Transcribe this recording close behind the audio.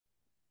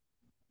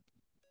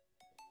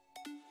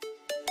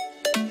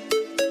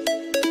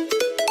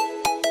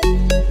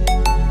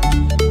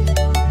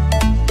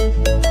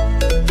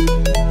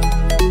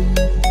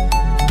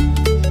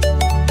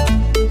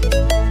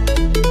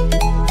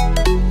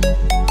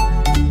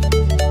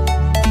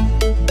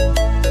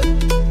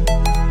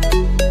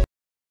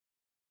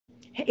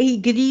Hey,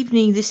 good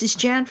evening. This is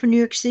Jan from New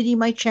York City.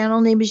 My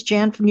channel name is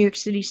Jan from New York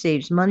City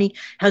Saves Money.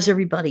 How's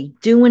everybody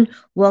doing?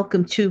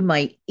 Welcome to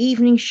my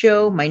evening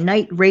show, my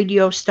night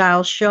radio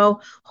style show.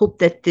 Hope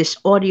that this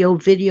audio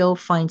video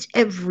finds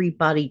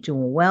everybody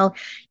doing well.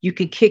 You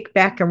can kick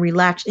back and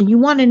relax. And you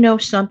want to know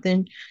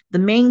something? The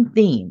main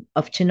theme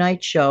of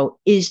tonight's show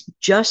is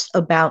just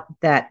about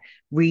that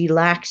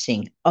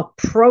relaxing,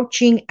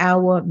 approaching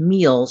our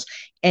meals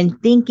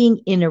and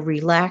thinking in a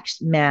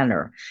relaxed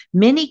manner.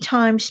 Many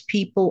times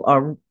people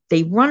are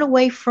they run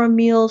away from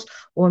meals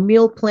or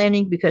meal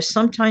planning because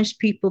sometimes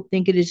people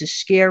think it is a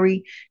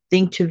scary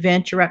thing to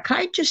venture out. Can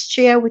I just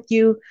share with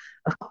you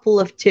a couple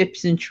of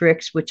tips and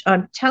tricks, which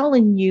I'm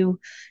telling you,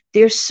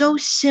 they're so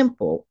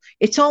simple.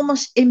 It's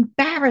almost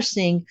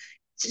embarrassing.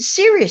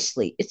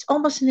 Seriously, it's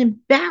almost an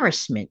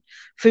embarrassment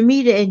for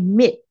me to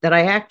admit that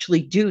I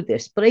actually do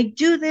this, but I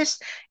do this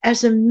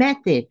as a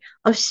method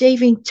of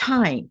saving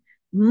time,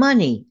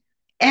 money,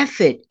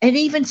 effort, and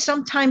even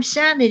sometimes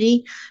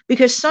sanity,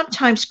 because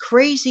sometimes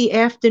crazy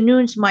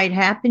afternoons might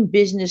happen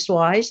business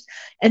wise.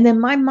 And then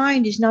my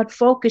mind is not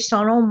focused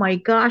on, oh my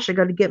gosh, I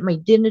got to get my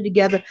dinner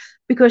together.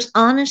 Because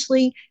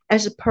honestly,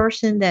 as a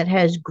person that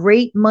has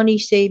great money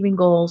saving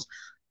goals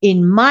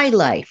in my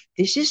life,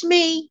 this is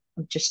me.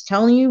 I'm just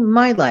telling you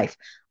my life.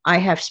 I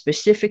have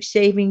specific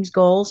savings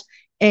goals,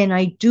 and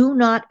I do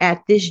not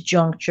at this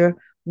juncture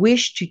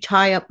wish to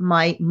tie up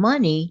my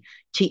money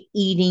to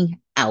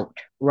eating out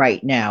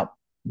right now.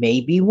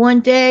 Maybe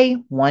one day,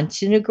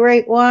 once in a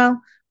great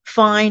while,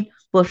 fine.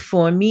 But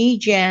for me,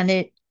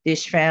 Janet,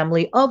 this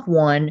family of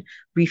one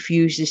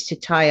refuses to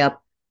tie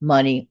up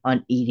money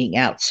on eating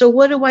out. So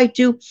what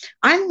do?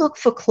 I look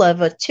for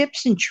clever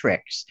tips and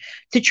tricks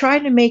to try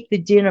to make the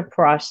dinner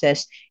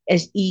process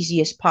as easy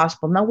as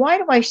possible. Now, why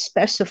do I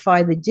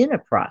specify the dinner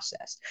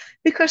process?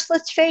 Because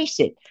let's face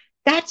it,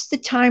 that's the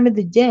time of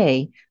the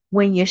day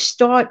when you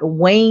start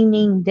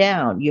waning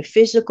down your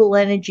physical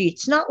energy.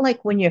 It's not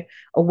like when you're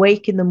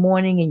awake in the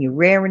morning and you're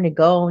raring to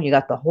go and you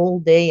got the whole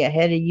day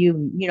ahead of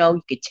you. You know,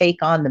 you could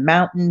take on the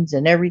mountains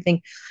and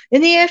everything.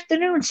 In the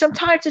afternoon,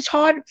 sometimes it's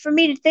hard for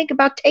me to think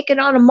about taking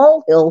on a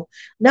molehill,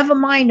 never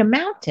mind a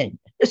mountain.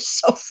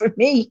 So for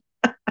me,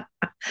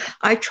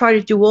 I try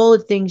to do all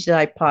the things that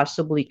I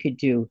possibly could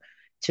do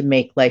to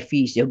make life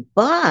easier.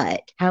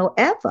 But,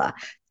 however,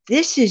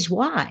 this is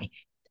why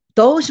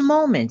those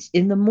moments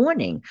in the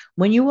morning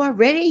when you are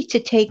ready to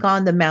take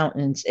on the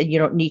mountains and you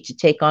don't need to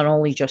take on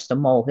only just the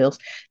molehills,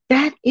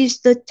 that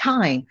is the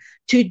time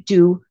to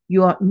do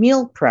your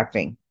meal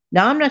prepping.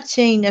 Now, I'm not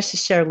saying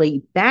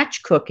necessarily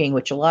batch cooking,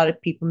 which a lot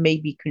of people may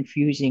be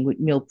confusing with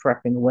meal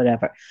prepping or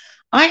whatever.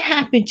 I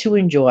happen to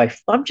enjoy,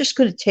 I'm just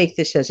going to take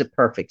this as a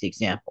perfect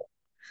example.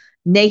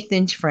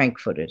 Nathan's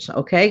Frankfurters.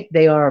 Okay.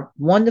 They are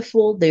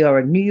wonderful. They are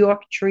a New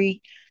York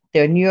treat.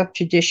 They're a New York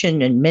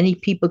tradition, and many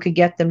people could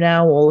get them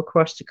now all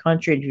across the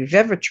country. If you've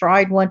ever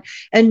tried one,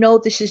 and no,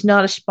 this is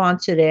not a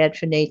sponsored ad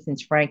for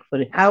Nathan's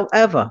Frankfurter.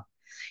 However,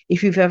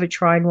 if you've ever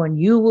tried one,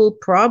 you will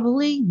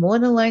probably more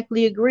than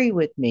likely agree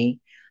with me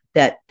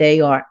that they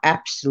are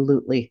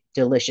absolutely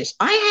delicious.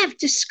 I have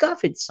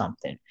discovered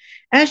something.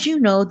 As you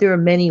know, there are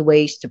many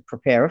ways to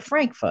prepare a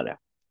Frankfurter.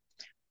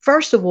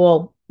 First of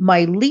all,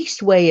 my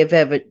least way of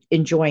ever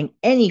enjoying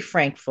any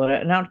Frankfurter,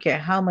 and I don't care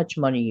how much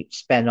money you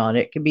spend on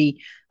it, it could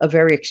be a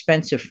very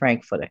expensive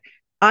Frankfurter.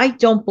 I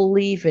don't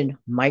believe in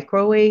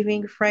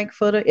microwaving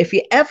Frankfurter. If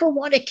you ever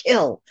want to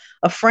kill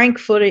a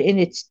Frankfurter in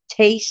its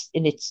taste,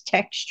 in its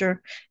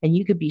texture, and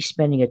you could be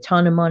spending a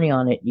ton of money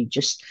on it, you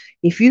just,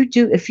 if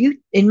you,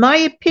 in my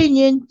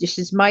opinion, this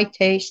is my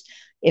taste.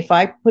 If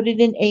I put it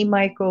in a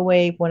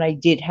microwave when I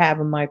did have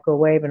a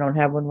microwave, I don't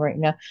have one right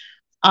now.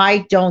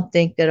 I don't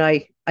think that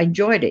I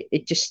enjoyed it.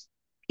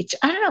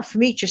 I don't know, for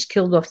me, it just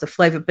killed off the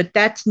flavor, but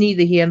that's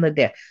neither here nor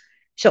there.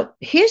 So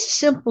here's a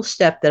simple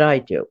step that I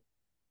do.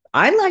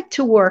 I like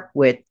to work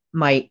with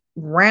my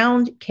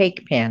round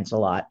cake pans a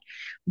lot.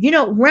 You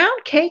know,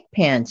 round cake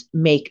pans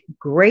make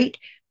great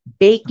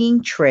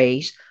baking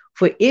trays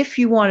for if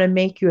you want to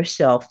make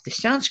yourself, this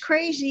sounds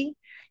crazy,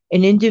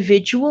 an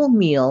individual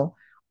meal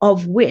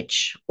of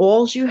which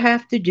all you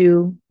have to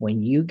do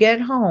when you get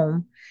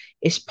home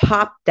is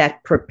pop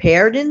that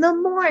prepared in the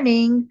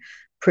morning,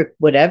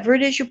 whatever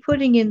it is you're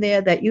putting in there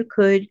that you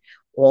could,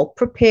 all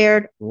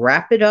prepared,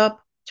 wrap it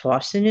up,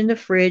 toss it in the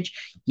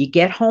fridge. You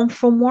get home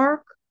from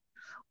work,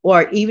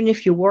 or even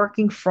if you're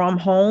working from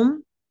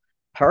home,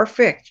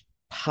 perfect.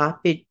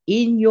 Pop it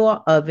in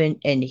your oven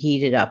and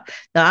heat it up.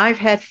 Now, I've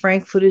had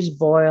frankfurters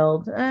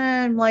boiled, and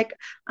I'm like,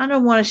 I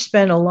don't want to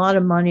spend a lot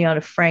of money on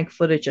a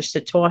frankfurter just to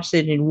toss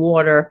it in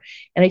water.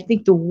 And I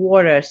think the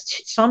water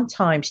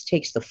sometimes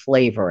takes the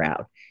flavor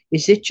out.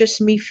 Is it just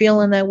me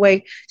feeling that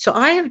way? So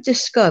I have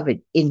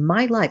discovered in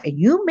my life, and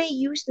you may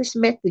use this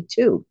method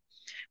too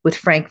with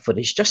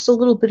frankfurters, just a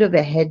little bit of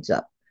a heads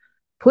up.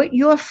 Put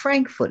your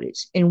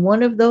frankfurters in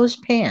one of those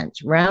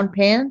pans, round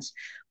pans.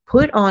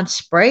 Put on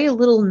spray a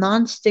little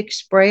nonstick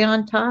spray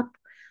on top.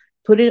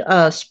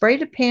 Spray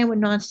the pan with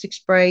nonstick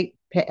spray.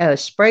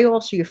 Spray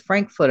also your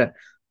frankfurter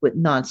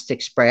with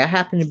nonstick spray. I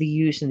happen to be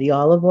using the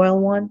olive oil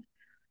one.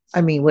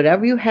 I mean,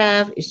 whatever you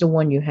have is the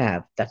one you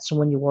have. That's the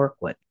one you work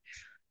with.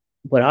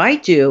 What I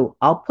do,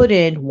 I'll put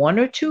in one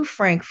or two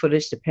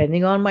frankfurters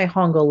depending on my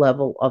hunger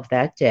level of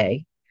that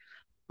day.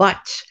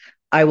 But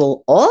I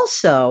will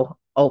also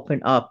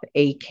open up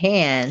a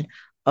can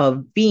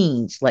of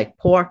beans, like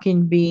pork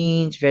and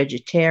beans,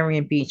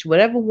 vegetarian beans,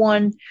 whatever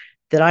one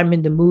that I'm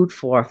in the mood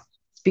for.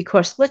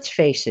 Because let's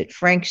face it,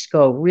 Franks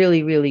go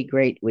really, really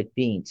great with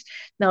beans.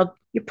 Now,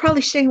 you're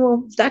probably saying,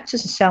 well, that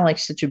doesn't sound like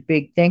such a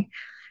big thing.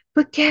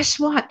 But guess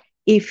what?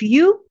 If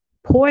you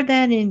pour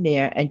that in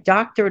there and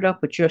doctor it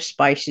up with your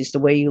spices the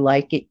way you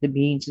like it, the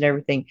beans and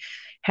everything,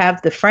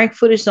 have the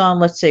frankfurters on,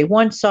 let's say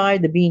one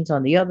side, the beans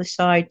on the other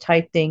side,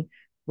 type thing.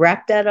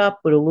 Wrap that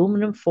up with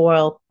aluminum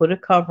foil, put a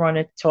cover on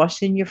it,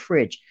 toss in your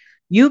fridge.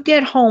 You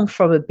get home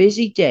from a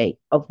busy day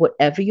of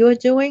whatever you're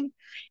doing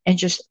and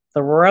just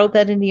throw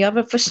that in the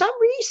oven. For some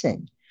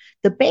reason,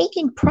 the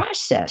baking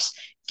process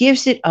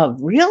gives it a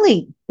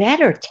really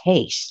better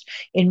taste,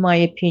 in my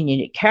opinion.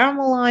 It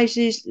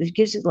caramelizes, it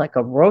gives it like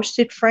a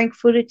roasted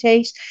frankfurter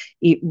taste.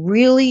 It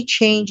really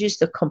changes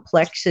the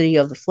complexity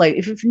of the flavor.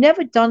 If you've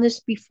never done this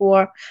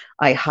before,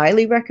 I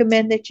highly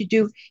recommend that you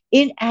do.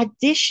 In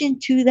addition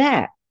to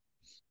that,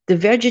 the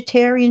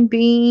vegetarian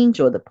beans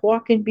or the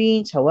pork and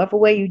beans, however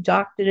way you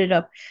doctored it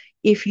up,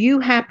 if you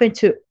happen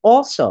to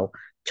also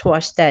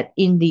toss that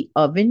in the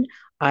oven,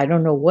 I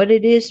don't know what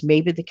it is,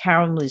 maybe the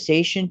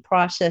caramelization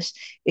process,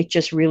 it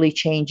just really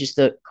changes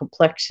the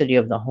complexity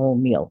of the whole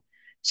meal.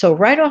 So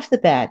right off the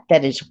bat,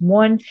 that is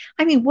one.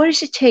 I mean, what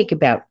does it take?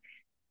 About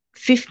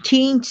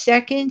 15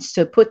 seconds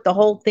to put the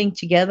whole thing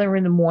together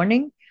in the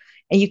morning.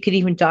 And you could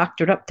even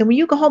doctor it up. Then when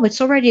you go home,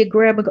 it's already a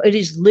grab and go. It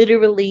is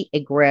literally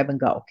a grab and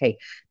go. Okay,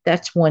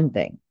 that's one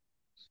thing.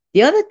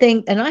 The other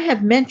thing, and I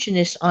have mentioned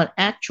this on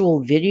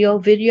actual video,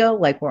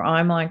 like where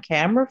I'm on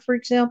camera, for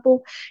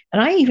example,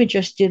 and I even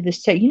just did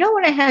this test. You know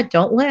what I had?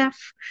 Don't laugh.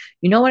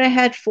 You know what I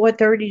had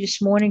 4:30 this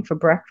morning for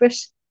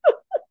breakfast?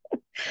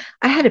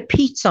 I had a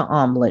pizza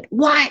omelet.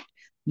 What?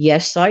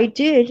 Yes, I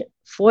did.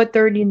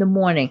 4:30 in the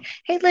morning.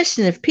 Hey,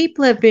 listen, if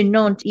people have been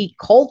known to eat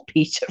cold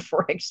pizza,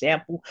 for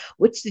example,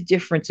 what's the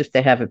difference if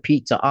they have a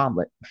pizza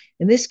omelet?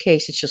 In this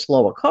case, it's just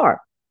lower carb.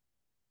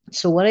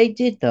 So what I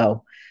did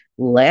though,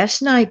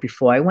 last night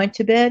before I went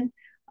to bed,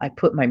 I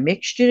put my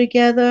mixture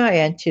together. I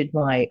entered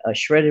my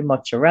shredded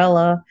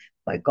mozzarella,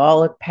 my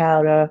garlic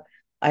powder.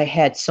 I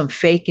had some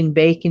fake and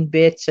bacon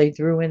bits I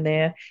threw in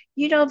there.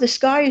 You know, the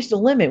sky is the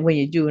limit when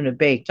you're doing a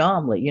baked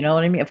omelet. You know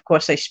what I mean? Of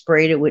course, I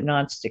sprayed it with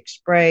nonstick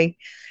spray.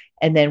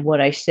 And then what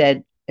I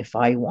said, if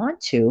I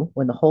want to,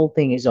 when the whole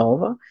thing is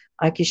over,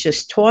 I could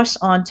just toss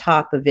on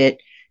top of it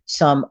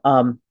some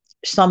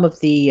some of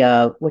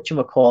the what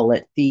you call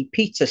it, the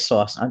pizza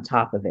sauce on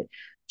top of it,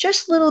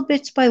 just little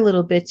bits by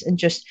little bits, and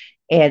just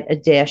add a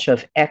dash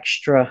of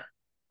extra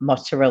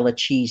mozzarella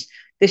cheese.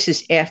 This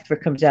is after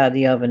it comes out of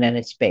the oven and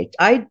it's baked.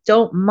 I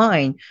don't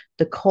mind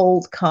the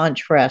cold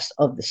contrast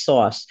of the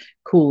sauce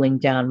cooling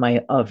down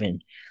my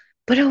oven.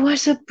 But it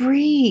was a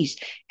breeze.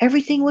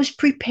 Everything was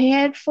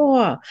prepared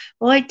for.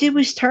 All I did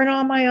was turn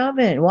on my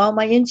oven while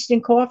my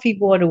instant coffee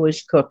water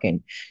was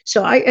cooking.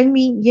 So I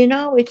mean,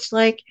 it's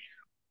like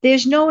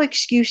there's no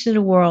excuse in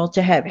the world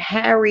to have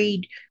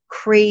harried,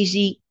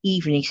 crazy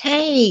evenings.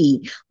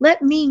 Hey,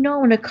 let me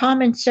know in the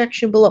comment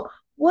section below.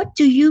 What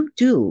do you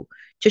do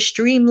to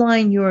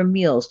streamline your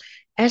meals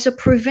as a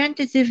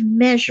preventative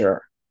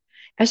measure?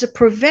 As a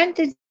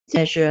preventative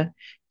measure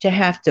to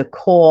have to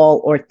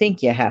call or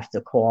think you have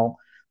to call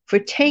for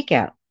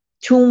takeout.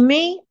 To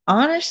me,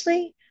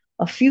 honestly,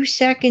 a few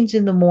seconds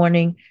in the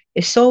morning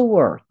is so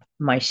worth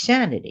my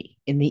sanity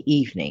in the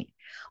evening.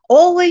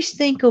 Always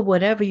think of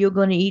whatever you're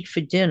going to eat for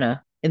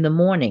dinner in the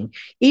morning,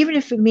 even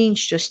if it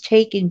means just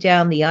taking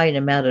down the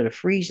item out of the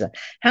freezer.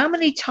 How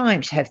many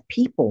times have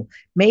people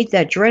made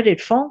that dreaded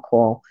phone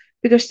call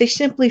because they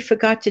simply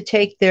forgot to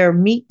take their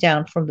meat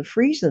down from the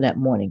freezer that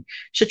morning?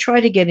 So try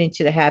to get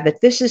into the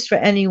habit. This is for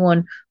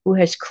anyone who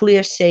has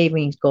clear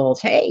savings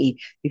goals. Hey,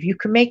 if you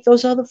can make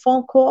those other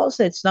phone calls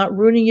that's not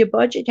ruining your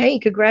budget, hey,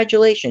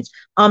 congratulations.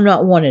 I'm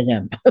not one of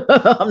them.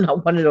 I'm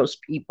not one of those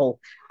people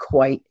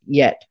quite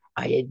yet.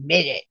 I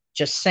admit it.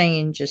 Just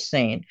saying, just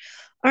saying.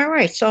 All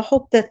right, so I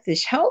hope that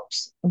this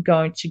helps. I'm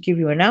going to give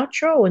you an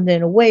outro and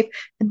then a wave.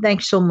 And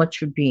thanks so much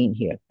for being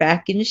here.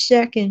 Back in a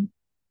second.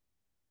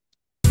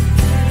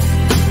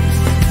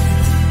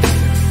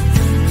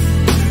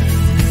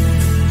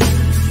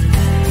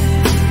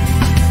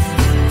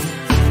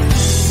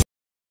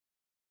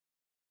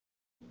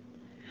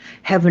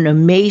 Have an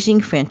amazing,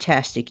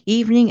 fantastic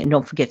evening. And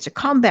don't forget to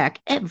come back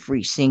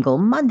every single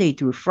Monday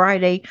through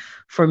Friday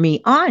for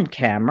me on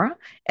camera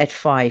at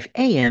 5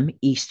 a.m.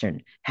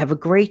 Eastern. Have a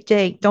great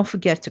day. Don't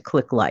forget to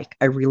click like.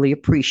 I really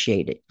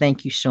appreciate it.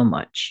 Thank you so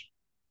much.